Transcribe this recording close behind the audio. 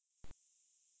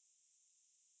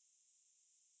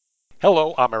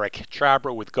Hello, I'm Eric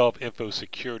Chabrow with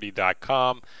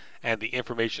GovInfoSecurity.com and the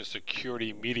Information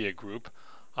Security Media Group.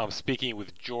 I'm speaking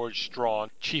with George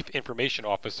Strawn, Chief Information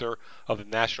Officer of the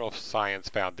National Science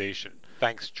Foundation.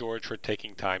 Thanks, George, for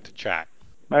taking time to chat.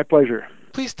 My pleasure.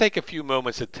 Please take a few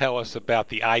moments to tell us about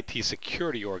the IT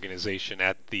security organization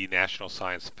at the National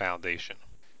Science Foundation.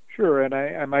 Sure, and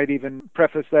I might even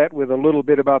preface that with a little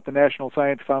bit about the National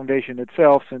Science Foundation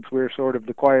itself, since we're sort of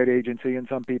the quiet agency and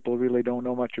some people really don't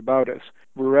know much about us.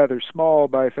 We're rather small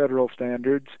by federal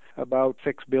standards, about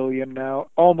 $6 billion now,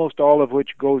 almost all of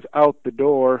which goes out the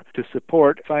door to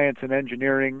support science and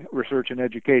engineering, research and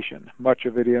education, much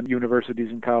of it in universities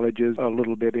and colleges, a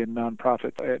little bit in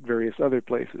nonprofits at various other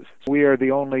places. We are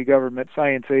the only government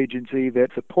science agency that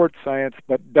supports science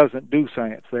but doesn't do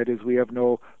science. That is, we have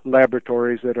no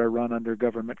laboratories that are run under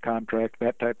government contract,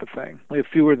 that type of thing. We have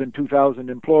fewer than 2,000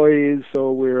 employees,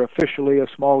 so we're officially a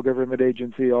small government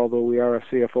agency, although we are a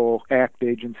CFO Act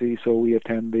agency, so we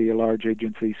attend the large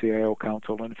agency CIO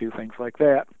Council and a few things like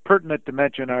that. Pertinent to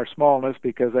mention our smallness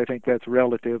because I think that's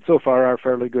relative. So far, our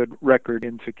fairly good record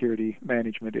in security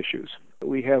management issues.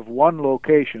 We have one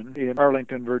location in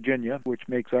Arlington, Virginia, which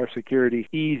makes our security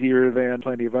easier than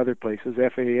plenty of other places.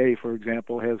 FAA, for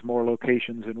example, has more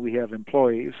locations than we have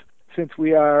employees. Since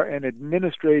we are an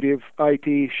administrative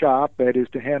IT shop, that is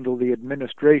to handle the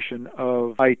administration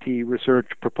of IT research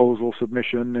proposal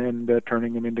submission and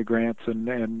turning them into grants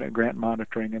and grant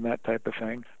monitoring and that type of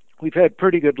thing, we've had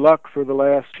pretty good luck for the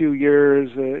last few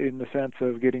years in the sense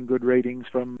of getting good ratings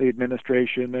from the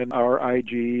administration and our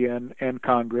IG and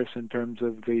Congress in terms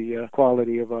of the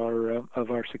quality of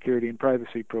our security and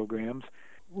privacy programs.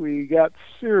 We got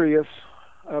serious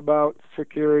about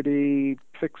security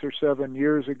 6 or 7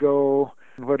 years ago.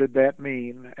 What did that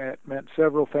mean? It meant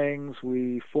several things.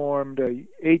 We formed an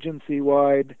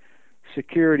agency-wide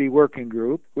security working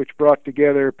group, which brought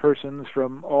together persons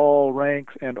from all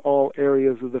ranks and all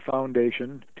areas of the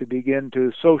foundation to begin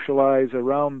to socialize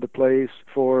around the place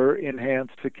for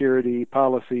enhanced security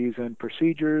policies and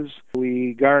procedures.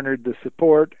 We garnered the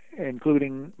support,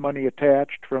 including money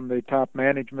attached, from the top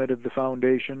management of the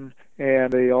foundation,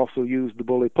 and they also used the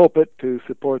bully pulpit to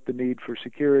support the need for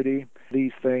security.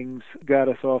 These things got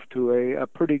us off to a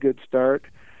pretty good start.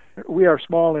 We are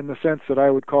small in the sense that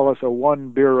I would call us a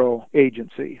one-bureau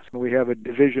agency. We have a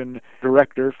division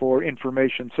director for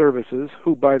information services,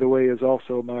 who, by the way, is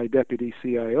also my deputy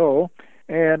CIO,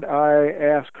 and I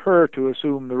asked her to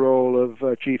assume the role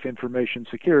of Chief Information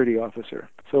Security Officer.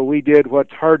 So we did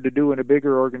what's hard to do in a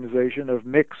bigger organization of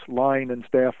mix line and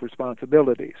staff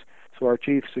responsibilities. So our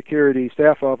Chief Security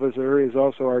Staff Officer is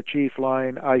also our Chief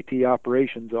Line IT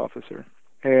Operations Officer.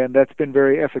 And that's been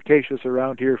very efficacious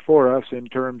around here for us in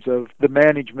terms of the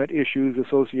management issues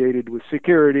associated with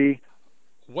security.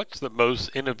 What's the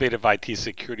most innovative IT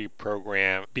security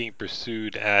program being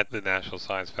pursued at the National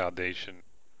Science Foundation?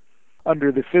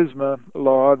 Under the FISMA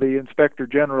law, the Inspector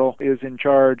General is in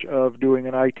charge of doing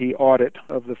an IT audit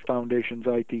of the Foundation's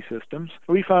IT systems.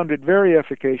 We found it very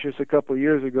efficacious a couple of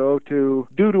years ago to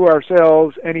do to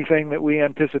ourselves anything that we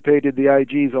anticipated the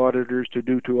IG's auditors to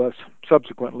do to us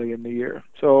subsequently in the year.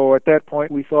 So at that point,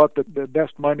 we thought that the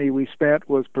best money we spent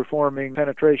was performing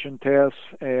penetration tests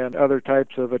and other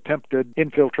types of attempted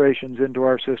infiltrations into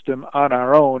our system on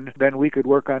our own. Then we could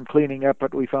work on cleaning up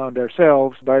what we found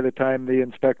ourselves by the time the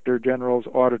Inspector General's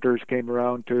auditors came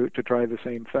around to try the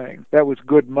same thing. That was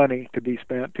good money to be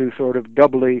spent to sort of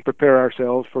doubly prepare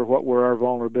ourselves for what were our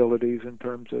vulnerabilities in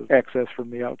terms of access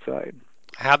from the outside.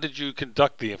 How did you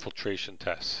conduct the infiltration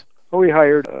tests? We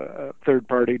hired a third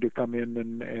party to come in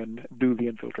and do the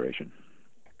infiltration.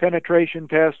 Penetration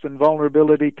tests and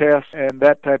vulnerability tests and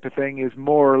that type of thing is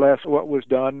more or less what was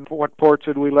done. What ports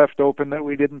had we left open that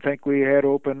we didn't think we had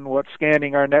open? What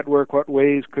scanning our network? What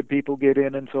ways could people get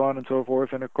in? And so on and so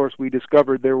forth. And of course, we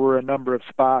discovered there were a number of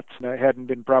spots that hadn't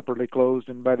been properly closed.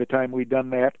 And by the time we'd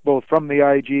done that, both from the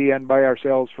IG and by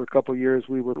ourselves for a couple of years,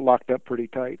 we were locked up pretty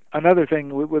tight. Another thing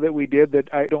that we did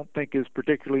that I don't think is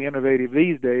particularly innovative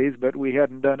these days, but we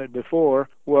hadn't done it before,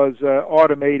 was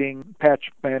automating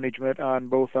patch management on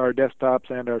both our desktops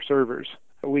and our servers.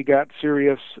 We got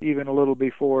serious even a little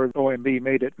before OMB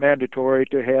made it mandatory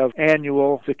to have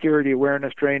annual security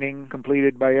awareness training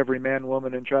completed by every man,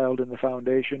 woman, and child in the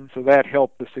foundation. So that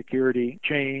helped the security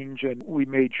change, and we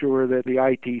made sure that the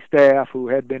IT staff, who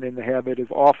had been in the habit of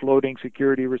offloading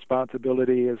security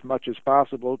responsibility as much as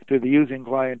possible to the using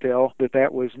clientele,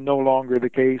 that was no longer the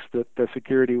case, that the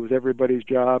security was everybody's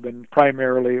job, and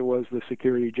primarily it was the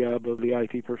security job of the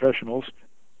IT professionals.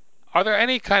 Are there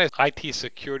any kind of IT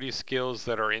security skills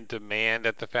that are in demand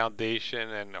at the foundation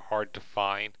and hard to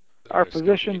find? Our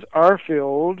positions are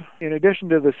filled. In addition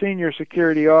to the senior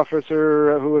security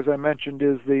officer, who, as I mentioned,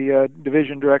 is the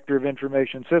division director of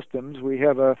information systems, we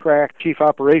have a crack chief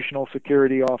operational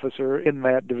security officer in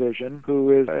that division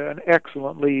who is an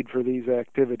excellent lead for these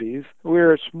activities.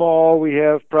 We're small. We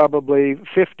have probably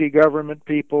 50 government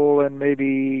people and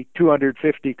maybe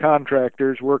 250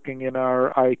 contractors working in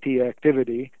our IT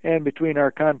activity. And between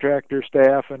our contractor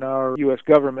staff and our U.S.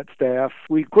 government staff,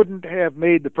 we couldn't have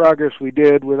made the progress we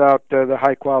did without the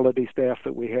high quality staff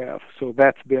that we have. So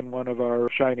that's been one of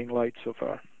our shining lights so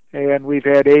far. And we've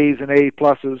had A's and A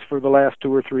pluses for the last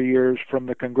 2 or 3 years from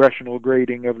the congressional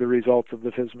grading of the results of the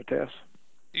FISMA tests.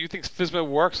 Do you think FISMA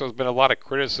works? There's been a lot of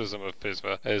criticism of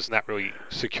FISMA as not really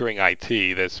securing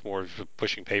IT, that's more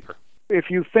pushing paper. If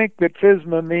you think that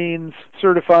FISMA means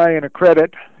certify and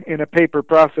accredit in a paper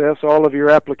process all of your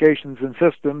applications and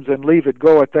systems and leave it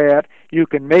go at that, you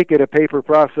can make it a paper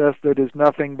process that is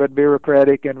nothing but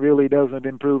bureaucratic and really doesn't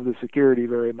improve the security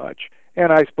very much.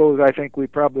 And I think we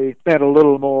probably spent a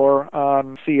little more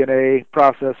on C&A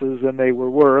processes than they were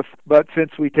worth. But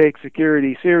since we take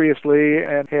security seriously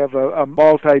and have a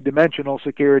multi-dimensional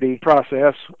security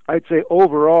process, I'd say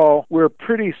overall we're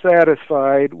pretty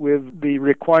satisfied with the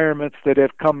requirements that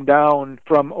have come down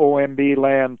from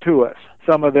OMB-land to us.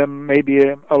 Some of them may be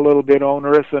a little bit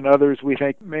onerous, and others we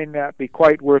think may not be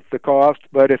quite worth the cost.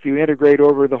 But if you integrate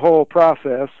over the whole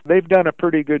process, they've done a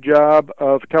pretty good job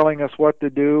of telling us what to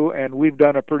do, and we've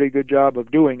done a pretty good job of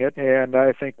doing it. And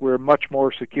I think we're much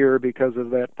more secure because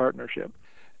of that partnership.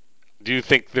 Do you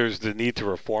think there's the need to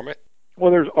reform it? Well,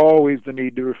 there's always the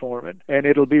need to reform it, and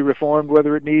it'll be reformed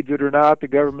whether it needs it or not. The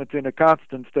government's in a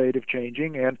constant state of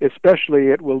changing, and especially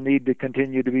it will need to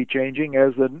continue to be changing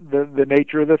as the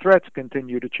nature of the threats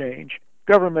continue to change.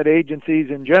 Government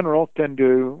agencies in general tend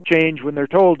to change when they're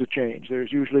told to change.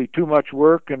 There's usually too much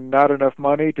work and not enough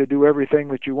money to do everything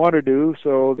that you want to do,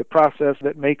 so the process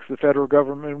that makes the federal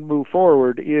government move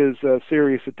forward is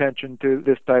serious attention to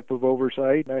this type of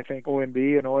oversight. And I think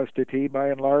OMB and OSTT, by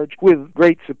and large, with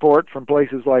great support from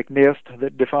places like NIST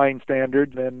that define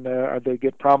standards and they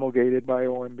get promulgated by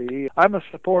OMB. I'm a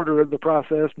supporter of the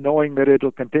process, knowing that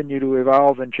it'll continue to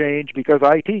evolve and change because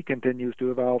IT continues to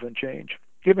evolve and change.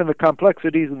 Given the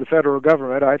complexities of the federal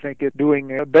government, I think it's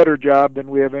doing a better job than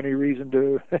we have any reason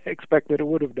to expect that it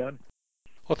would have done.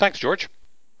 Well, thanks, George.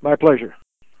 My pleasure.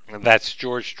 And that's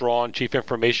George Strawn, Chief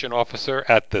Information Officer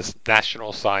at the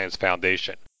National Science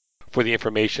Foundation. For the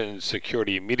Information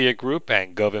Security Media Group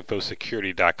and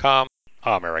govinfosecurity.com,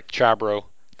 I'm Eric Chabrow.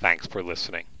 Thanks for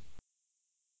listening.